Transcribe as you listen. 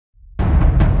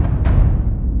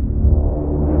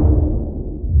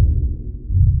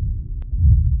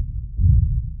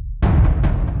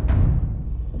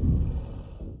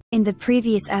In the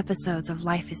previous episodes of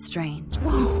Life is Strange.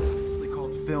 They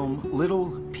called film Little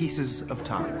Pieces of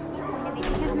Time.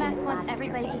 Because Max wants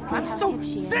everybody to see I'm how so hip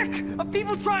she is. sick of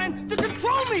people trying to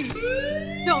control me!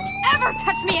 Don't ever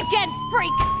touch me again,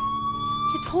 freak!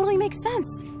 It totally makes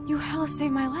sense. You hella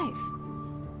saved my life.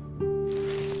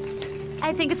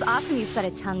 I think it's awesome you set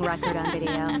a tongue record on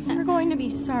video. You're going to be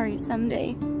sorry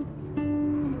someday.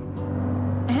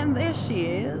 And there she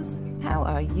is. How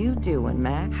are you doing,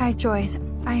 Max? Hi, Joyce.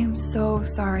 I am so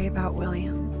sorry about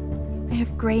William. I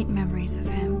have great memories of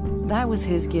him. That was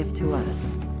his gift to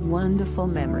us. Wonderful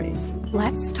memories.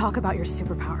 Let's talk about your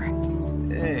superpower.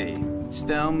 Hey,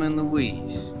 Stelma and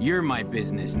Louise, you're my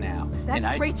business now.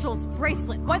 That's Rachel's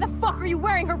bracelet. Why the fuck are you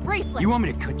wearing her bracelet? You want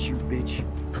me to cut you, bitch?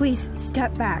 Please,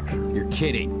 step back. You're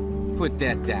kidding. Put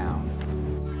that down.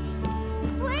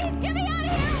 Please, get me out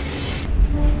of here!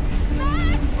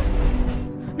 Max!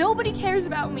 Nobody cares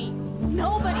about me.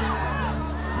 Nobody.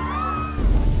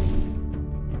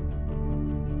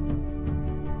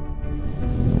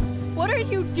 What are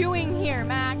you doing here,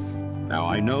 Max? Now,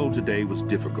 I know today was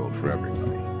difficult for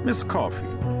everybody. Miss Coffee,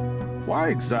 why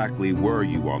exactly were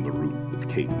you on the route with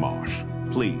Kate Marsh?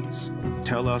 Please,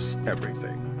 tell us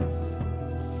everything.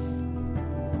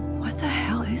 What the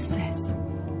hell is this?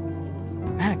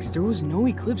 Max, there was no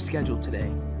eclipse scheduled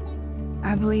today.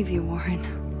 I believe you, Warren.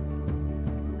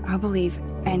 I'll believe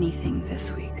anything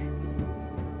this week.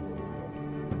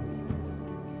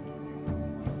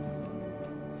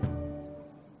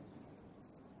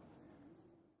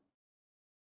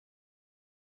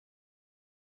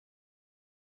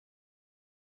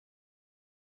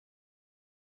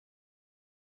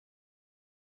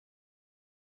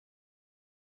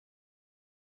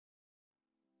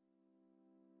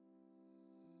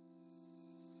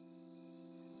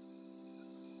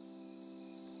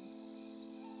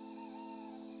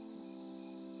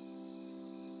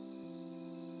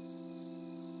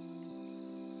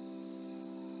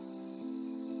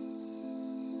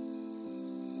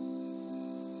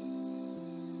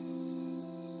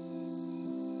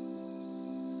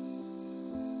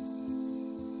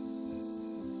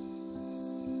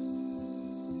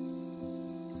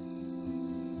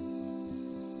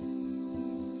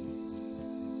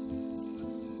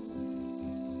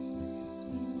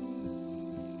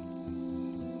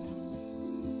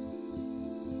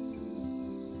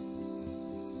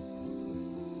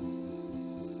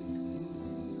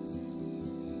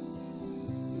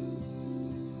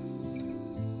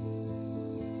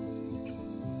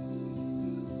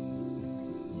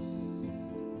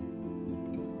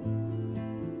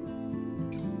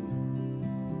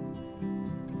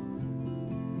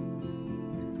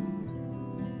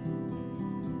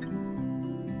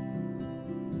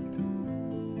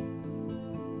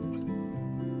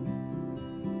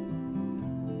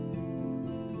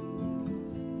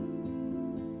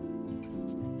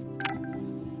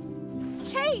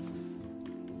 Kate!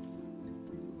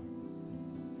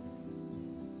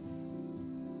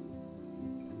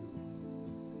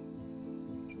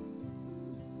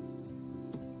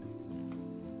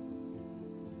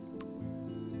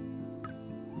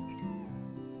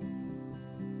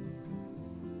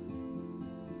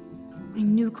 I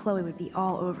knew Chloe would be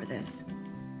all over this,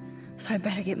 so I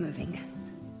better get moving.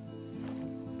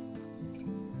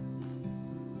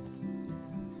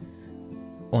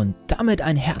 Und damit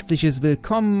ein herzliches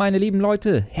Willkommen, meine lieben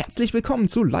Leute. Herzlich willkommen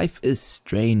zu Life is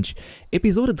Strange.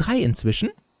 Episode 3 inzwischen.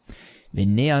 Wir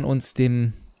nähern uns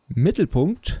dem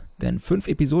Mittelpunkt, denn 5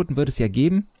 Episoden wird es ja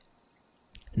geben.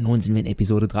 Nun sind wir in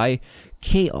Episode 3,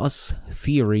 Chaos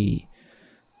Theory.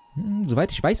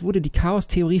 Soweit ich weiß, wurde die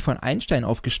Chaos-Theorie von Einstein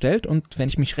aufgestellt und wenn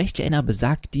ich mich recht erinnere,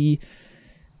 besagt die,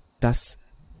 dass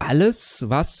alles,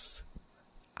 was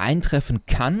eintreffen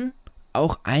kann,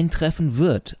 auch eintreffen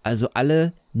wird. Also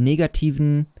alle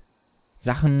negativen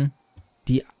Sachen,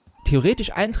 die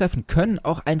theoretisch eintreffen können,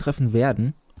 auch eintreffen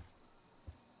werden.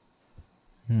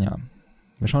 Ja,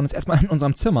 wir schauen uns erstmal in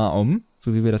unserem Zimmer um,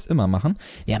 so wie wir das immer machen.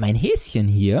 Wir haben ein Häschen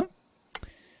hier.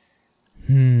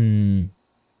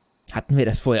 Hatten wir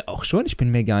das vorher auch schon? Ich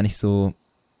bin mir gar nicht so...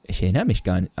 Ich erinnere mich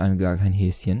an gar kein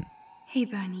Häschen. Hey,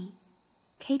 Bunny.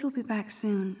 Kate will be back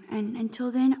soon, and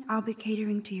until then, I'll be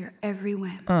catering to your every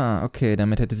whim. Ah, okay,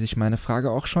 damit hätte sich meine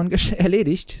Frage auch schon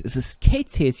erledigt. Es ist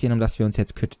Kates Häschen, um das wir uns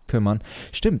jetzt kümmern.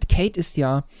 Stimmt, Kate ist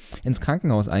ja ins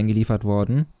Krankenhaus eingeliefert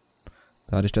worden.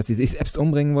 Dadurch, dass sie sich selbst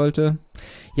umbringen wollte.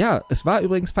 Ja, es war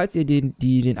übrigens, falls ihr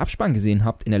den Abspann gesehen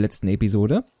habt in der letzten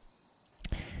Episode,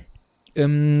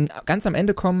 ganz am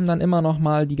Ende kommen dann immer noch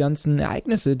mal die ganzen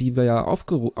Ereignisse, die wir ja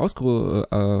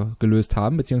ausgelöst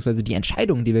haben, beziehungsweise die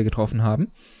Entscheidungen, die wir getroffen haben.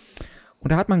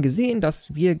 Und da hat man gesehen,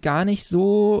 dass wir gar nicht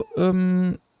so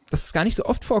dass es gar nicht so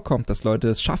oft vorkommt, dass Leute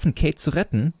es schaffen, Kate zu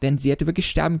retten, denn sie hätte wirklich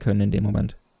sterben können in dem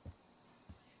Moment.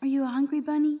 Are you a hungry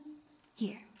bunny?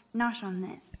 Here, nosh on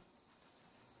this.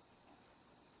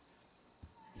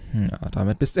 Ja,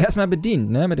 damit bist du erstmal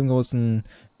bedient, ne? Mit dem großen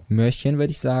Möhrchen,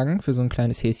 würde ich sagen, für so ein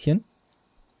kleines Häschen.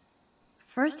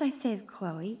 First I saved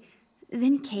Chloe,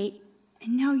 then Kate,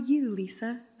 and now you,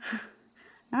 Lisa.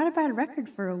 Not a bad record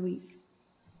for a week.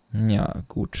 Ja,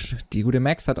 gut. Die gute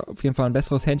Max hat auf jeden Fall ein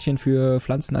besseres Händchen für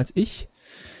Pflanzen als ich.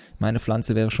 Meine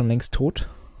Pflanze wäre schon längst tot.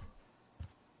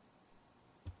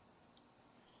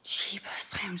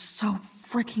 Jeebus, I am so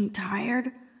freaking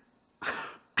tired.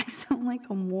 I sound like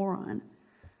a moron.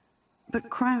 But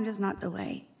crime does not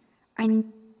delay.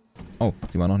 Oh,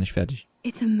 sie war noch nicht fertig.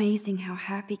 It's amazing how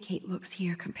happy Kate looks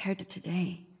here compared to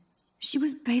today. She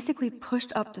was basically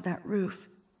pushed up to that roof,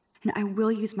 and I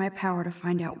will use my power to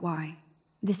find out why.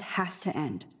 This has to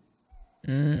end.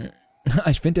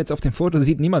 Ich finde jetzt auf dem Foto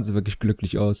sieht niemand so wirklich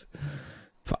glücklich aus.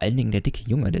 Vor allen Dingen der dicke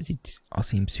Junge, der sieht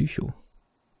aus wie ein Psycho.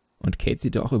 Und Kate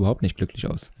sieht ja auch überhaupt nicht glücklich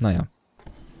aus. Naja.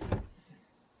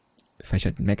 Vielleicht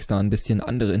hat Max da ein bisschen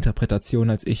andere Interpretation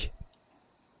als ich.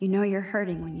 You know you're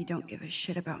hurting when you don't give a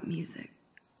shit about music.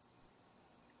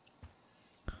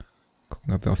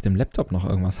 Gucken, ob wir auf dem Laptop noch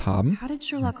irgendwas haben. How did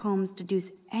Sherlock Holmes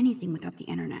deduce anything without the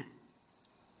internet?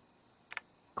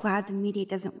 Glad the media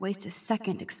doesn't waste a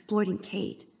second exploiting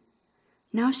Kate.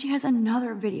 Now she has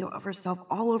another video of herself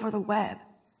all over the web.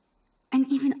 And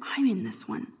even I'm in this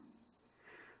one.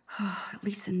 At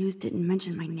least the news didn't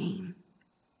mention my name.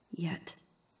 Yet.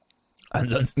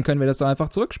 Ansonsten können wir das doch einfach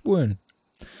zurückspulen.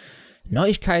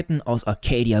 Neuigkeiten aus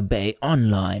Arcadia Bay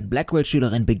Online.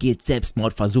 Blackwell-Schülerin begeht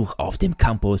Selbstmordversuch auf dem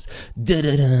Campus.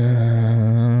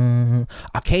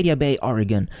 Arcadia Bay,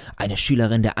 Oregon. Eine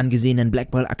Schülerin der angesehenen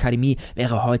Blackwell-Akademie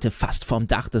wäre heute fast vom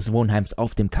Dach des Wohnheims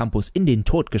auf dem Campus in den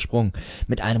Tod gesprungen,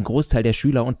 mit einem Großteil der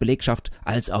Schüler und Belegschaft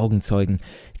als Augenzeugen.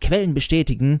 Quellen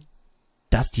bestätigen,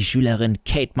 dass die Schülerin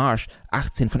Kate Marsh,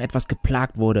 18, von etwas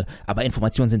geplagt wurde, aber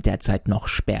Informationen sind derzeit noch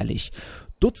spärlich.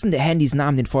 Dutzende Handys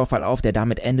nahmen den Vorfall auf, der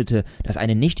damit endete, dass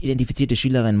eine nicht identifizierte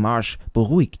Schülerin Marsh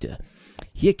beruhigte.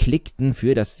 Hier klicken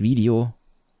für das Video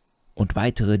und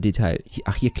weitere Details.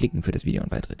 Hier klicken für das Video und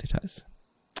weitere Details.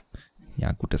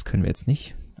 Ja gut, das können wir jetzt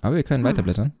nicht, aber wir können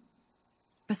weiterblättern.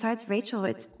 Besides Rachel,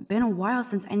 it's been a while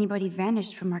since anybody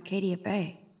vanished from Arcadia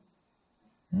Bay.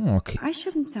 Okay. I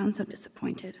shouldn't sound so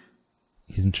disappointed.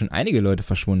 Hier sind schon einige Leute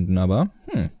verschwunden, aber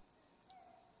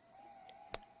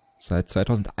seit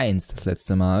 2001 das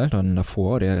letzte Mal. Dann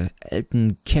davor der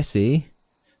Elton Casey,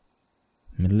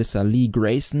 Melissa Lee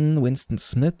Grayson, Winston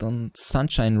Smith und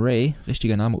Sunshine Ray.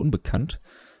 Richtiger Name unbekannt.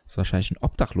 Das wird wahrscheinlich ein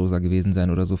Obdachloser gewesen sein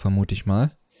oder so, vermute ich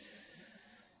mal.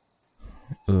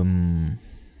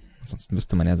 Ansonsten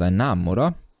wüsste man ja seinen Namen,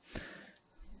 oder?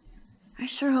 I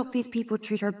sure hope these people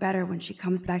treat her better when she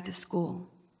comes back to school.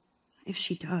 If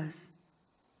she does.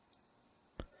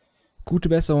 Gute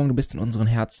Besserung, du bist in unseren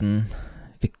Herzen.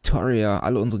 Victoria,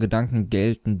 alle unsere Gedanken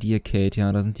gelten dir, Kate.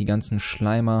 Ja, da sind die ganzen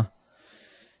Schleimer.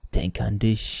 Denk an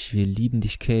dich, wir lieben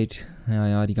dich, Kate.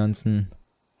 Ja, die ganzen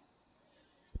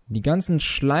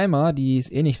Schleimer, die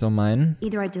es eh nicht so meinen.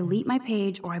 Either I delete my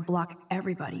page or I block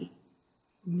everybody.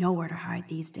 Nowhere to hide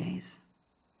these days.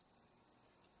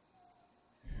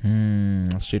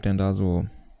 Was steht denn da so?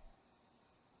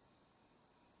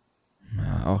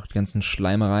 Ja, auch die ganzen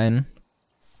Schleimereien.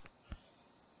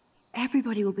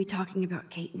 Everybody will be talking about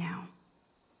Kate now.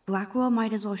 Blackwell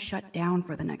might as well shut down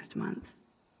for the next month.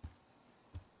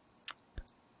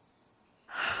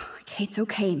 Kate's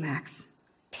okay, Max.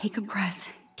 Take a breath.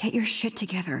 Get your shit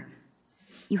together.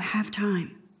 You have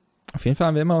time. Auf jeden Fall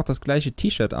haben wir immer noch das gleiche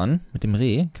T-Shirt an mit dem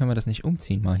Reh. Können wir das nicht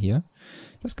umziehen mal hier?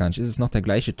 Ich weiß gar nicht, ist es noch der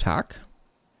gleiche Tag?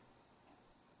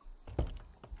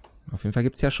 Auf jeden Fall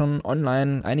gibt es ja schon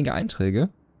online einige Einträge.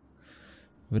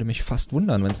 Würde mich fast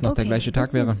wundern, wenn es noch der gleiche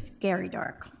Tag wäre. Scary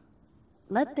dark.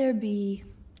 Let there be.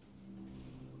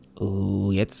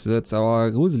 Oh, jetzt wird's aber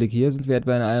gruselig. Hier sind wir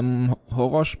etwa in einem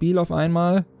Horrorspiel auf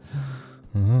einmal.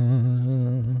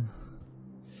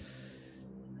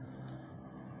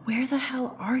 Where the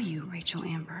hell are you, Rachel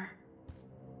Amber?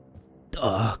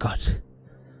 Oh Gott.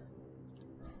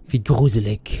 Wie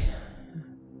gruselig.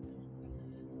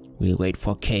 We'll wait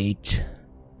for Kate.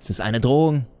 Ist es eine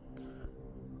Drohung?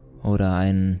 Oder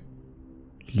ein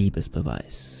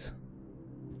Liebesbeweis?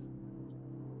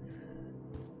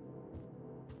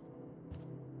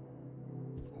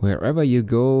 Wherever you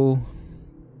go,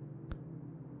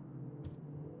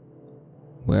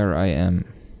 where I am.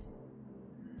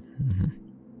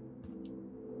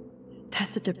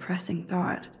 That's a depressing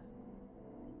thought.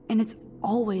 And it's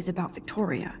always about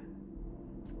Victoria.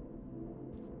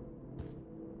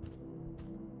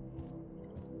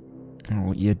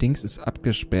 Oh, ihr Dings ist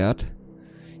abgesperrt.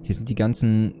 Hier sind die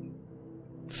ganzen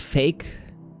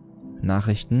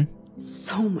Fake-Nachrichten.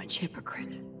 So much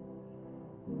hypocrite.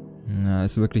 Ja,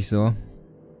 ist wirklich so.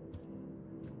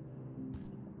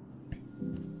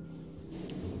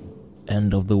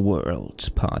 End of the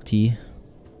World Party.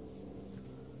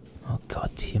 Oh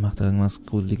Gott, hier macht er irgendwas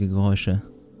gruselige Geräusche.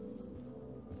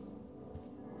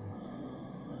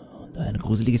 Und ein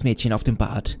gruseliges Mädchen auf dem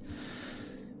Bad.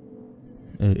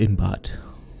 Im Bad.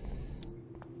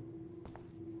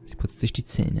 Sie putzt sich die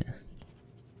Zähne.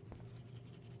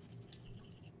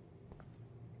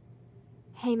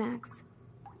 Hey, Max.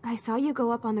 I saw you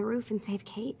go up on the roof and save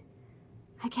Kate.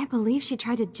 I can't believe she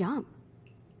tried to jump.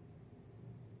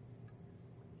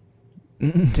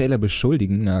 Taylor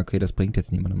beschuldigen? Na, okay, das bringt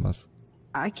jetzt niemandem was.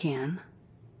 I can.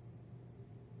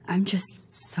 I'm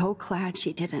just so glad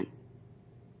she didn't.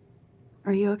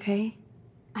 Are you okay?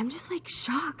 I'm just, like,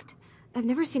 shocked. I've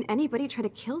never seen anybody try to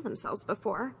kill themselves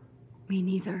before. Me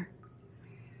neither.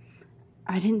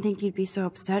 I didn't think you'd be so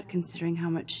upset considering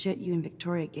how much shit you and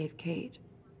Victoria gave Kate.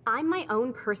 I'm my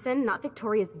own person, not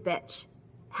Victoria's bitch.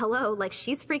 Hello, like,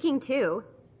 she's freaking too.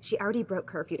 She already broke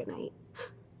curfew tonight.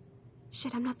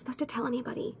 Shit, I'm not supposed to tell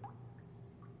anybody.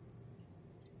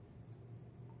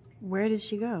 Where did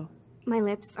she go? My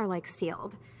lips are, like,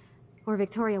 sealed. Or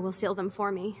Victoria will seal them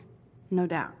for me. No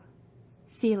doubt.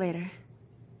 See you later.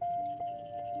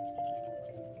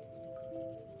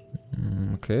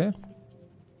 Okay.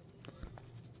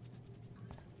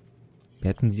 Wir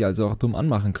hätten sie also auch dumm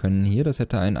anmachen können hier. Das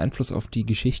hätte einen Einfluss auf die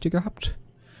Geschichte gehabt.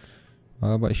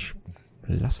 Aber ich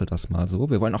lasse das mal so.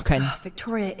 Wir wollen auch keinen...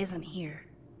 Victoria isn't here.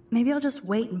 Maybe I'll just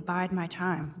wait and bide my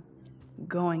time.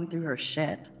 Going through her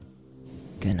shit.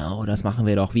 Genau, das machen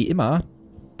wir doch wie immer.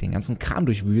 Den ganzen Kram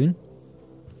durchwühlen.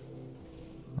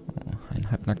 Oh, ein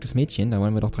halbnacktes Mädchen, da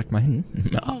wollen wir doch direkt mal hin.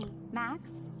 Hey,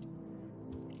 Max?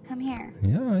 Come here.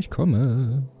 Ja, ich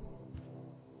komme.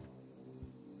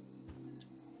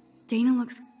 Dana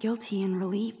looks guilty and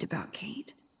relieved about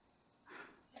Kate.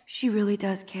 She really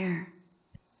does care.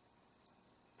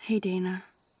 Hey, Dana.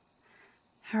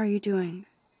 How are you doing?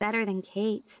 Better than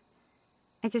Kate.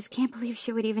 I just can't believe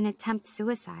she would even attempt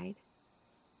suicide.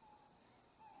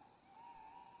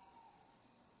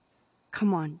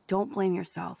 Come on, don't blame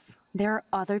yourself. There are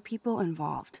other people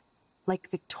involved,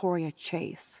 like Victoria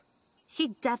Chase.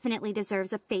 She definitely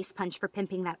deserves a face punch for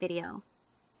pimping that video.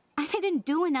 I didn't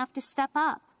do enough to step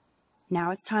up.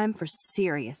 Now it's time for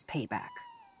serious payback.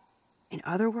 In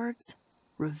other words,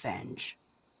 revenge.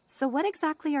 So what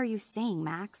exactly are you saying,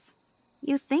 Max?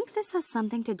 You think this has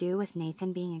something to do with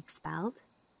Nathan being expelled?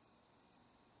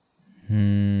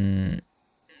 Nein,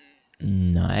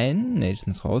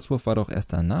 Nathans Rauswurf war doch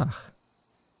erst danach.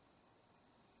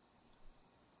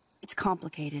 It's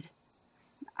complicated.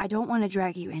 I don't want to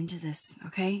drag you into this,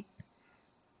 okay?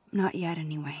 Not yet,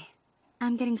 anyway.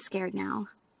 I'm getting scared now.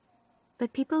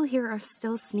 But people here are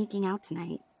still sneaking out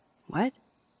tonight. What?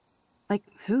 Like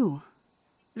who?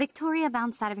 Victoria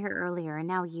bounced out of here earlier, and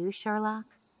now you, Sherlock?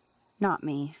 Not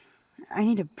me. I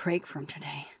need a break from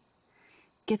today.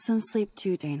 Get some sleep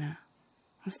too, Dana.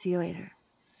 I'll see you later.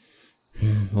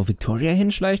 Wo Victoria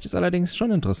hinschleicht, ist allerdings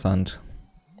schon interessant.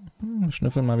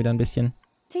 Schnüffeln mal wieder ein bisschen.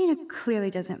 Dana clearly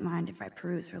doesn't mind if I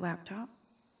peruse her laptop.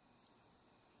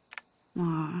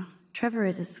 Aw, Trevor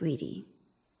is a sweetie.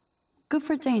 Good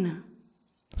for Dana.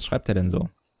 Was schreibt er denn so?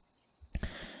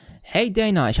 Hey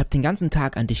Dana, ich habe den ganzen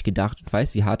Tag an dich gedacht und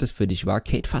weiß, wie hart es für dich war,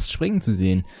 Kate fast springen zu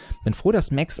sehen. Bin froh,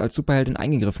 dass Max als Superheldin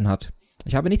eingegriffen hat.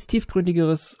 Ich habe nichts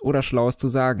Tiefgründigeres oder Schlaues zu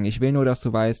sagen. Ich will nur, dass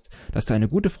du weißt, dass du eine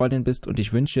gute Freundin bist und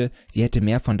ich wünsche, sie hätte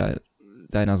mehr von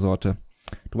deiner Sorte.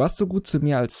 Du warst so gut zu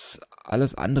mir, als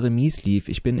alles andere mies lief.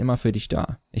 Ich bin immer für dich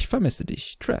da. Ich vermisse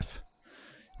dich, Trev.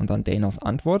 Und dann Danas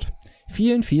Antwort.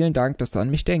 Vielen, vielen Dank, dass du an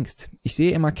mich denkst. Ich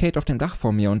sehe immer Kate auf dem Dach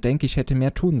vor mir und denke, ich hätte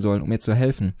mehr tun sollen, um ihr zu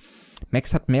helfen.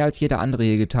 Max hat mehr als jeder andere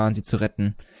hier getan, sie zu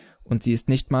retten. Und sie sind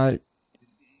nicht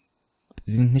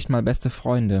mal beste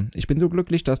Freunde. Ich bin so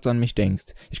glücklich, dass du an mich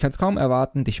denkst. Ich kann es kaum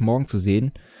erwarten, dich morgen zu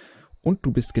sehen. Und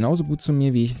du bist genauso gut zu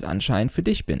mir, wie ich es anscheinend für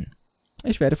dich bin.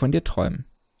 Ich werde von dir träumen.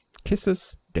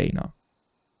 Kisses, Dana.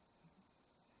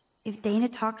 If Dana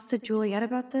talks to Juliet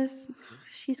about this,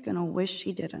 she's gonna wish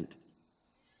she didn't.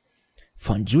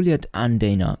 Von Juliet an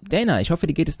Dana. Dana, ich hoffe,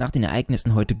 dir geht es nach den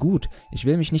Ereignissen heute gut. Ich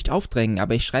will mich nicht aufdrängen,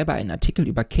 aber ich schreibe einen Artikel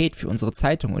über Kate für unsere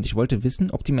Zeitung und ich wollte wissen,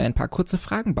 ob du mir ein paar kurze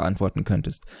Fragen beantworten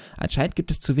könntest. Anscheinend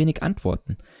gibt es zu wenig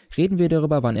Antworten. Reden wir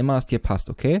darüber, wann immer es dir passt,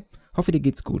 okay? Hoffe, dir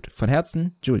geht's gut. Von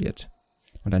Herzen, Juliet.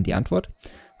 Und dann die Antwort.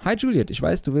 Hi Juliet, ich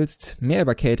weiß, du willst mehr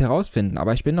über Kate herausfinden,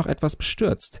 aber ich bin noch etwas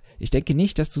bestürzt. Ich denke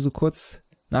nicht, dass du so kurz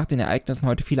nach den Ereignissen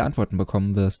heute viele Antworten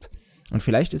bekommen wirst. Und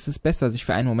vielleicht ist es besser, sich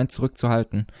für einen Moment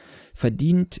zurückzuhalten.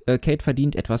 Kate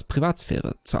verdient etwas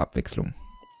Privatsphäre zur Abwechslung.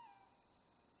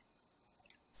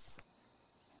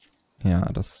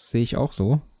 Ja, das sehe ich auch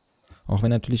so. Auch wenn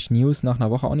natürlich News nach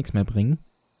einer Woche auch nichts mehr bringen.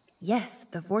 Yes,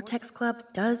 the Vortex Club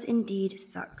does indeed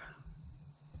suck.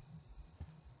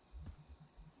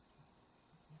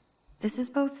 This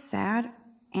is both sad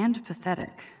and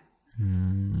pathetic.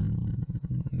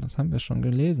 Das haben wir schon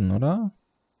gelesen, oder?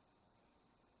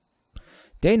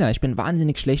 Dana, ich bin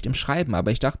wahnsinnig schlecht im Schreiben,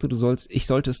 aber ich dachte, ich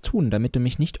sollte es tun, damit du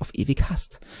mich nicht auf ewig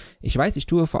hasst. Ich weiß, ich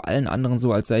tue vor allen anderen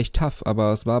so, als sei ich tough,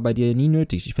 aber es war bei dir nie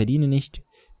nötig. Ich verdiene nicht.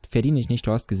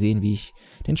 Du hast gesehen, wie ich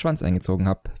den Schwanz eingezogen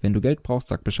habe. Wenn du Geld brauchst,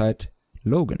 sag Bescheid.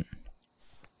 Logan.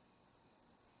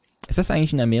 Ist das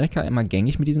eigentlich in Amerika immer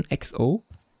gängig mit diesem XO?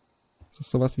 Ist das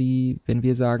sowas wie, wenn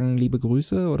wir sagen, liebe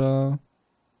Grüße, oder?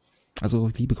 Also,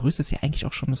 liebe Grüße ist ja eigentlich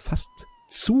auch schon fast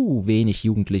zu wenig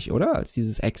jugendlich, oder? Als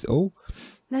dieses XO.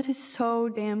 That is so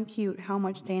damn cute how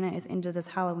much Dana is into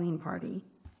this Halloween party.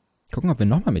 Gucken, ob wir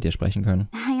nochmal mit dir sprechen können.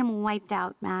 I am wiped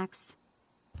out, Max.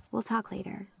 We'll talk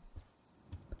later.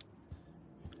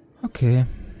 Okay.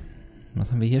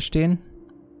 Was haben wir hier stehen?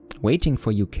 Waiting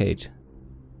for you, Kate.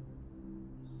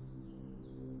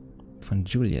 Von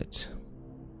Juliet.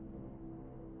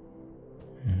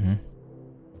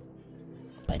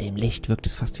 Bei dem Licht wirkt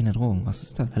es fast wie eine Drohung. Was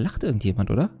ist da? Da lacht irgendjemand,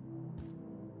 oder?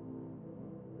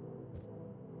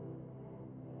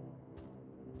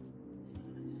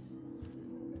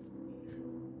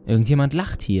 Irgendjemand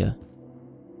lacht hier.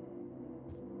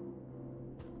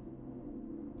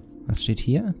 Was steht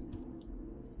hier?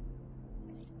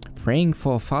 Praying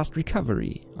for fast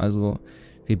recovery. Also,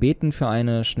 wir beten für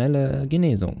eine schnelle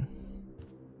Genesung.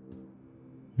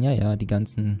 Ja, die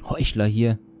ganzen Heuchler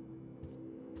hier.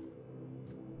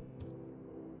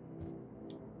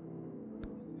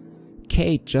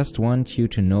 Kate, just want you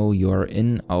to know you're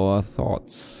in our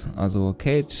thoughts. Also,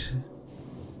 Kate,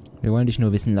 wir wollen dich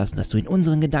nur wissen lassen, dass du in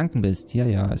unseren Gedanken bist.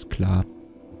 Ja, ist klar.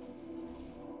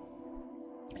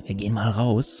 Wir gehen mal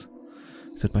raus.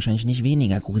 Es wird wahrscheinlich nicht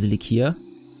weniger gruselig hier.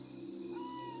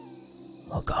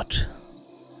 Oh Gott.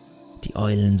 Die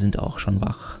Eulen sind auch schon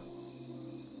wach.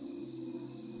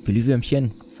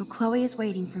 Glühwürmchen. So Chloe is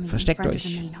waiting for me. Versteckt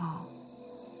euch.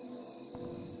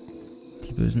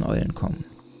 Die bösen Eulen kommen.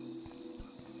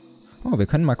 Oh, wir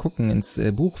können mal gucken ins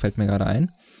Buch, fällt mir gerade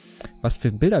ein, was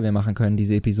für Bilder wir machen können,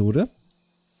 diese Episode.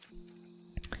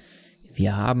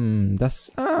 Wir haben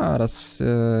das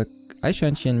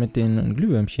Eichhörnchen mit den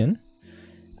Glühwürmchen.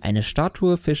 Eine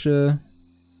Statue, Fische,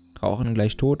 rauchen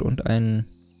gleich tot und ein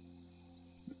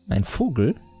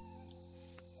Vogel.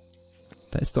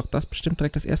 Da ist doch das bestimmt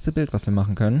direkt das erste Bild, was wir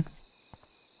machen können.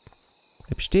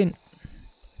 Bleib stehen.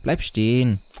 Bleib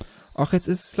stehen. Och,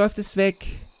 jetzt läuft es weg.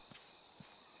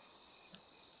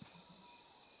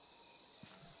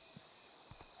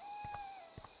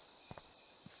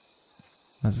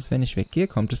 Was ist, wenn ich weggehe?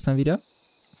 Kommt es dann wieder?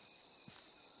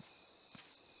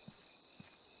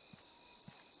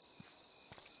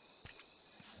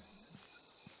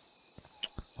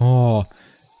 Oh,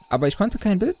 aber ich konnte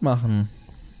kein Bild machen.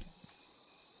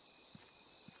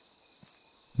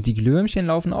 Die Glühwürmchen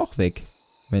laufen auch weg,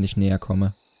 wenn ich näher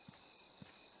komme.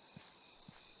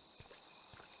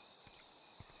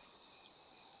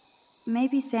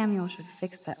 Maybe Samuel should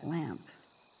fix that lamp.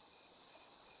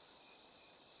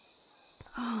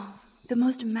 Oh, the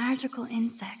most magical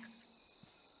insects.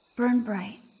 Burn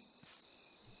bright.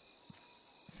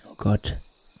 Oh Gott,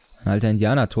 ein alter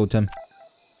Indianer-Totem.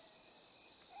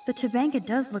 The Tabanka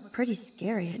does look pretty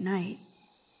scary at night.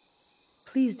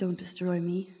 Please don't destroy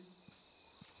me.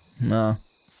 Na.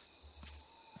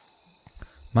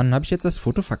 Mann, habe ich jetzt das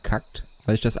Foto verkackt,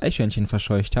 weil ich das Eichhörnchen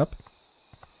verscheucht habe?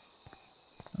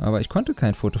 Aber ich konnte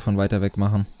kein Foto von weiter weg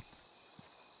machen.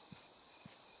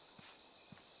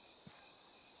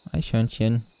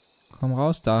 Eichhörnchen, komm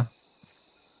raus da.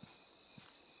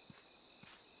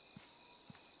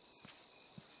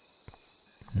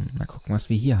 Mal gucken, was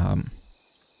wir hier haben.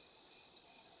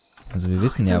 Also wir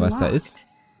wissen ja, was da ist.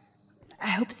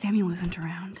 I hope Samuel isn't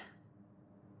around.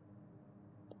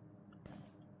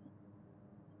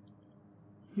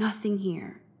 Nothing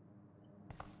here.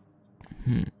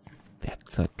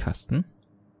 Werkzeugkasten.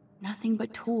 Nothing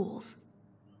but tools.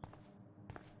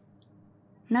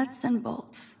 Nuts and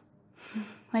bolts.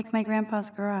 Like my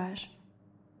grandpa's garage.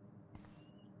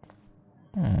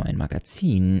 Oh, ein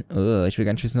Magazin. Ich will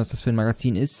gar nicht wissen, was das für ein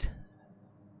Magazin ist.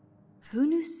 Who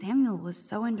knew Samuel was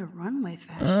so into runway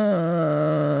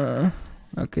fashion?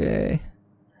 Okay.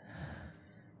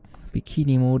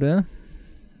 Bikini-Mode.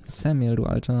 Samuel, du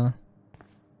alter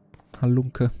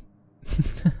Halunke.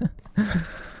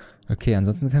 Okay,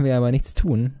 ansonsten können wir aber nichts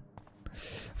tun.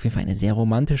 Auf jeden Fall eine sehr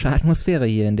romantische Atmosphäre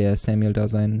hier, in der Samuel da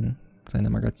seine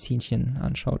Magazinchen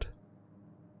anschaut.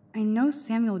 I know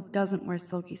Samuel doesn't wear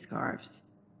silky scarves.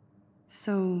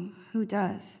 So, who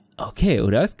does? Okay,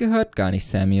 oder es gehört gar nicht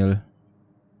Samuel.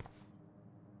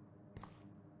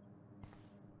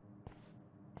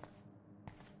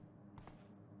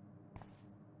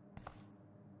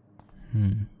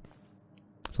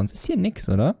 Sonst ist hier nix,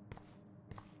 oder?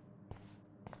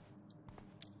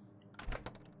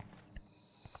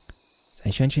 Das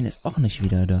Eichhörnchen ist auch nicht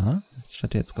wieder da. Ich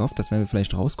hatte jetzt gehofft, dass wenn wir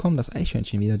vielleicht rauskommen, das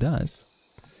Eichhörnchen wieder da ist.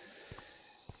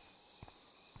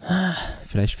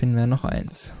 Vielleicht finden wir noch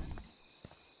eins.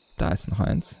 Da ist noch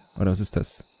eins. Oder was ist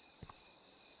das?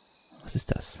 Was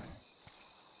ist das?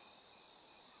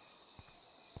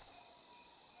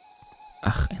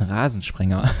 Ach, ein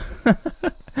Rasensprenger.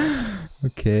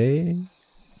 Okay.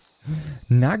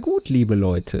 Na gut, liebe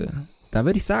Leute. Da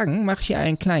würde ich sagen, mache ich hier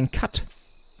einen kleinen Cut.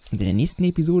 Und in der nächsten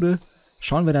Episode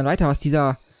schauen wir dann weiter, was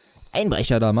dieser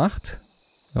Einbrecher da macht.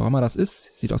 Wer auch immer das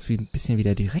ist. Sieht aus wie ein bisschen wie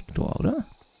der Direktor, oder?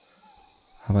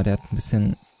 Aber der hat ein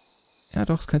bisschen... Ja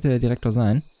doch, es könnte der Direktor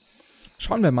sein.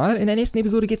 Schauen wir mal. In der nächsten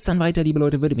Episode geht's dann weiter, liebe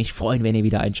Leute. Würde mich freuen, wenn ihr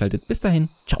wieder einschaltet. Bis dahin.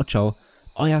 Ciao, ciao.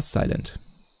 Euer sLnT.